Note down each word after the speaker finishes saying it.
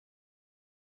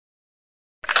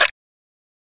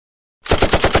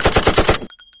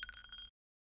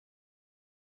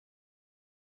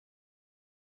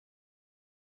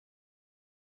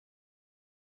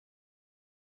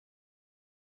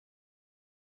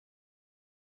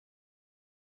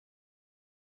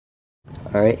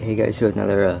Alright, hey guys, so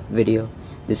another video.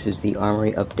 This is the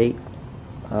Armory update.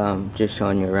 Just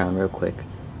showing you around real quick.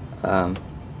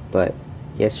 But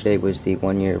yesterday was the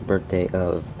 1-year birthday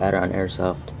of Aderonn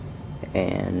Airsoft,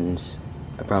 and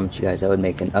I promised you guys I would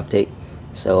make an update.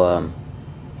 So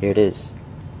here it is.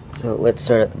 So let's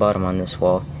start at the bottom on this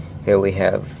wall. Here we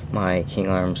have my King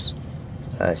Arms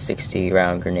 60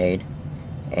 round grenade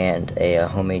and a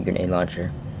homemade grenade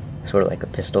launcher, sort of like a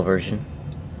pistol version.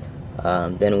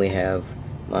 Then we have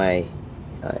my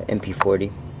MP40,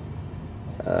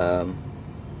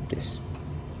 just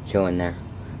showing there.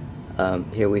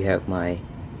 Here we have my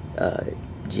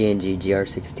G&G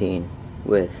GR16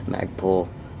 with Magpul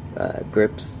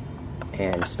grips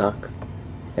and stock,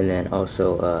 and then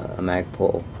also a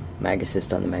Magpul mag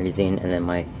assist on the magazine, and then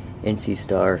my NC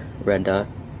Star red dot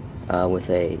with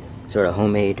a sort of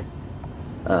homemade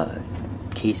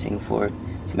casing for it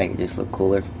to make it just look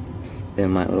cooler.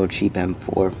 Then my little cheap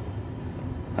M4.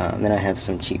 Then I have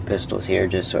some cheap pistols here,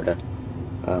 just sort of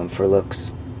for looks.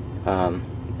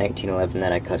 1911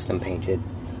 that I custom painted,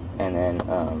 and then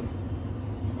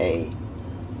a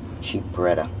cheap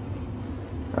Beretta.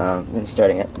 Then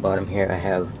starting at the bottom here, I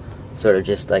have sort of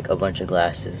just like a bunch of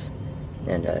glasses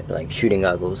and like shooting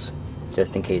goggles,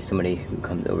 just in case somebody who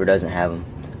comes over doesn't have them,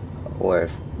 or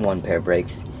if one pair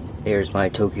breaks. Here's my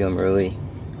Tokyo Marui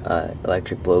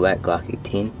electric blowback Glock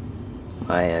 18.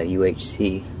 My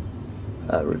UHC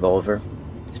revolver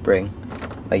spring,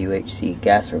 my UHC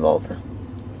gas revolver,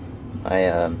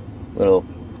 my little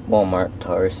Walmart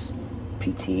Taurus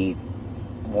PT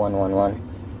 111,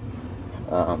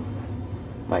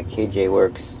 my KJ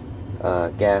Works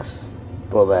gas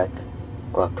blowback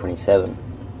Glock 27,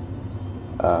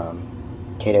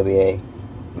 KWA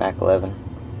Mac 11,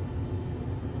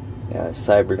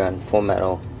 Cybergun full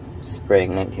metal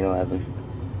spring 1911,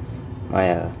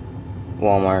 my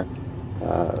Walmart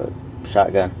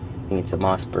shotgun, I think it's a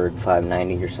Mossberg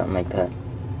 590 or something like that.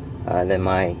 Then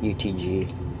my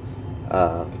UTG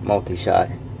multi-shot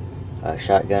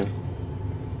shotgun.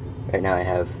 Right now I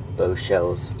have those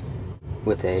shells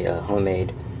with a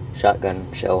homemade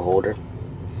shotgun shell holder.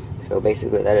 So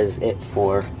basically that is it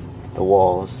for the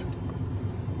walls.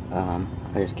 I'll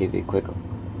just give you a quick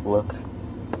look.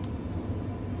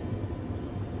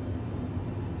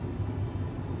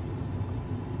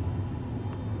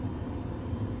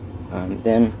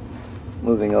 Then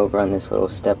moving over on this little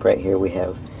step right here, we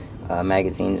have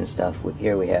magazines and stuff.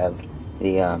 Here we have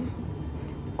the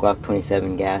Glock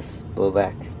 27 gas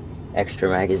blowback extra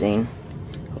magazine,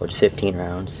 which is 15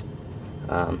 rounds.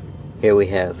 Here we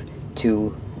have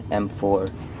two M4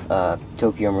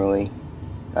 Tokyo Marui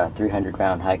 300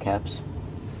 round high caps.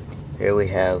 Here we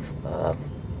have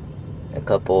a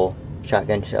couple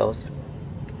shotgun shells.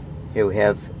 Here we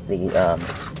have the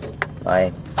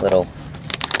my little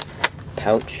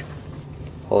pouch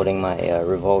holding my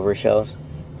revolver shells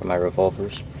for my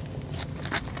revolvers.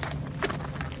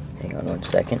 Hang on one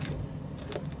second.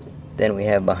 Then we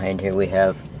have behind here, we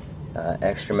have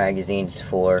extra magazines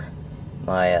for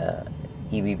my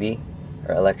EBB,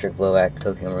 or electric blowback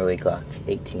Tokyo Marui Glock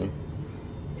 18.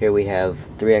 Here we have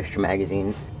 3 extra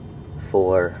magazines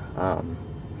for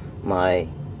my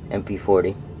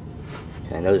MP40,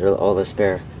 and those are all the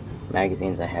spare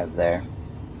magazines I have there.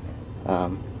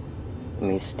 Let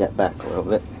me step back a little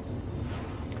bit.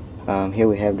 Here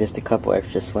we have just a couple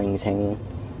extra slings hanging,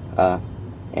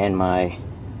 and my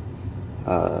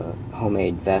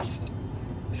homemade vest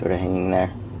sort of hanging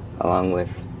there, along with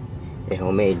a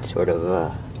homemade sort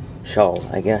of shawl,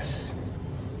 I guess,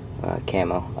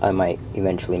 camo. I might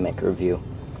eventually make a review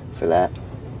for that.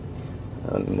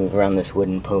 Let me move around this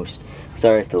wooden post.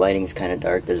 Sorry if the lighting's kind of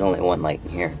dark, there's only one light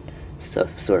in here,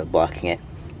 stuff sort of blocking it.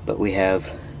 But we have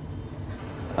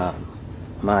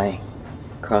my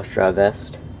cross-draw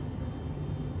vest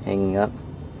hanging up.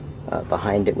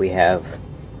 Behind it we have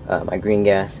my green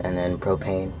gas and then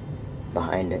propane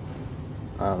behind it.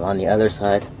 On the other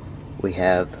side we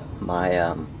have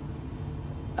my,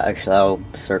 actually I'll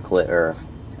circle it or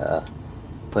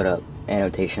put up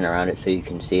annotation around it so you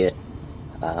can see it.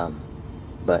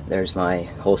 But there's my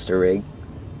holster rig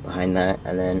behind that,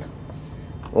 and then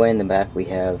way in the back we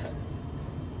have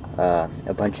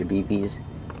a bunch of BBs.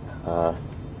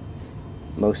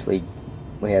 Mostly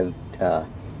we have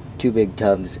 2 big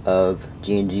tubs of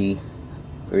G&G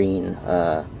green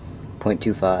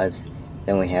 .25s.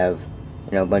 Then we have,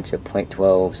 you know, a bunch of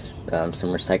 .12s,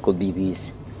 some recycled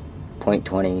BBs,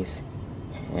 .20s,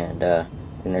 and then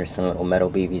there's some little metal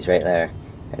BBs right there,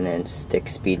 and then stick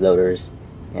speed loaders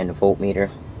and a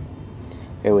voltmeter.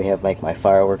 Here we have like my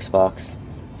fireworks box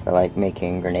for like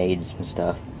making grenades and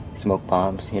stuff, smoke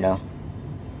bombs, you know.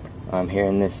 Here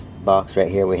in this box right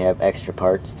here we have extra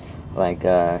parts like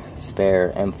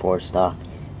spare M4 stock,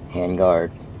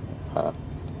 handguard,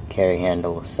 carry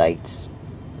handle, sights,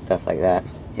 stuff like that.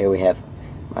 Here we have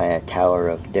my tower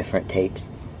of different tapes,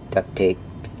 duct tape,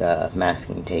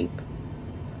 masking tape,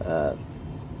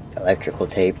 electrical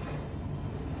tape.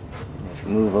 If you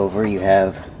move over, you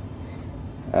have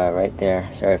right there,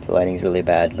 sorry if the lighting's really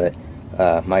bad, but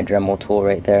my Dremel tool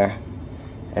right there,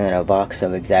 and then a box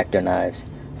of X-Acto knives,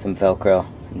 some Velcro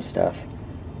and stuff.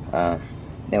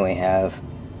 Then we have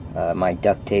my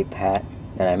duct tape hat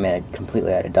that I made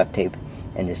completely out of duct tape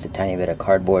and just a tiny bit of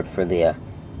cardboard for the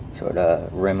sort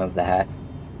of rim of the hat.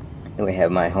 Then we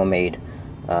have my homemade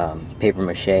paper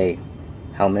mache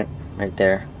helmet right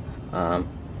there.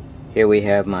 Here we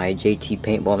have my JT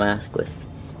paintball mask with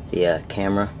the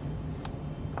camera.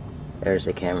 There's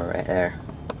the camera right there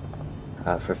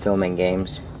for filming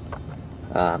games.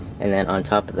 And then on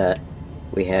top of that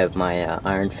we have my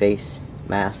iron face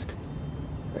mask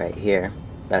right here.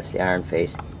 That's the iron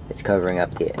face. It's covering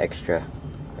up the extra,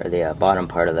 or the bottom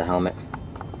part of the helmet.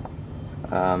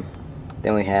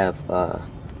 Then we have a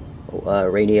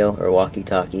radio or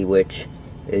walkie-talkie, which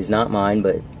is not mine,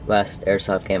 but last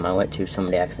airsoft game I went to,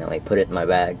 somebody accidentally put it in my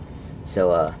bag.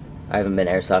 So I haven't been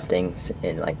airsofting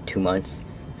in like 2 months,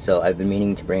 so I've been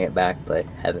meaning to bring it back but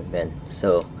haven't been.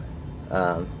 So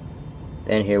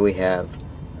then here we have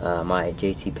my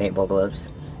JT paintball gloves.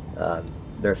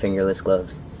 They're fingerless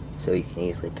gloves, so you can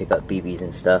easily pick up BBs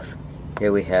and stuff.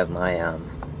 Here we have my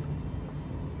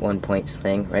 1-point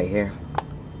sling right here.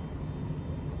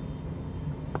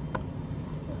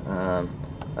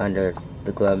 Under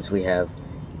the gloves we have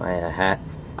my hat,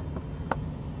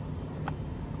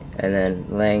 and then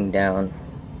laying down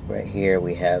right here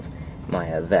we have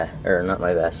my vest, or not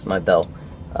my vest, my belt.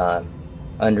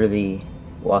 Under the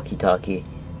walkie-talkie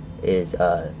is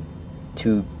a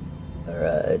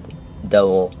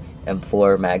double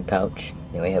M4 mag pouch.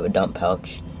 Then we have a dump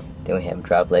pouch. Then we have a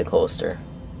drop leg holster,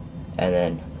 and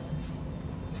then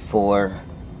 4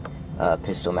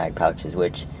 pistol mag pouches,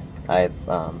 which I've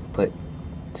put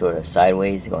sort of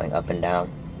sideways, going up and down,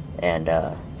 and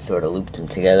sort of looped them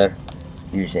together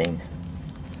using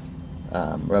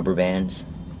rubber bands.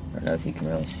 I don't know if you can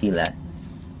really see that,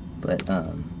 but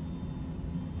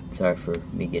sorry for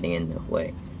me getting in the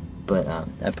way. But I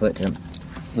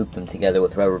looped them together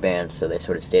with rubber bands so they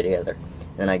sort of stay together.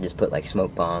 Then I just put like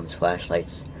smoke bombs,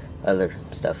 flashlights, other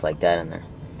stuff like that in there.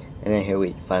 And then here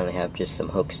we finally have just some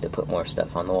hooks to put more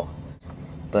stuff on the wall.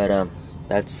 But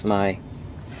that's my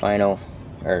final,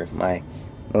 or my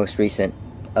most recent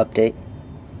update.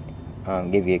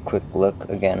 Give you a quick look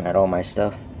again at all my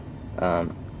stuff.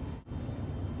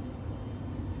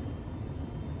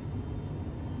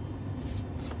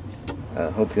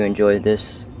 Hope you enjoyed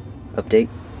this update.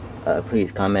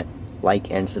 Please comment,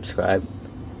 like, and subscribe.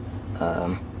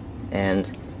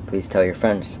 And please tell your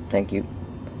friends. Thank you.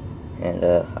 And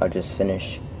I'll just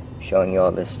finish showing you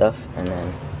all this stuff, and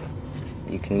then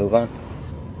you can move on.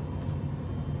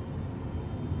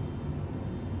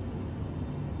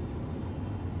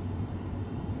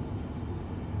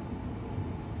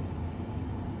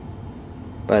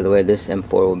 By the way, this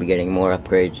M4 will be getting more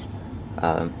upgrades.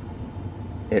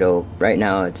 Right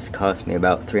now it's cost me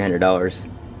about $300,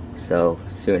 so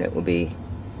soon it will be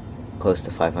close to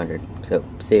 $500. So,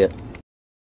 see ya.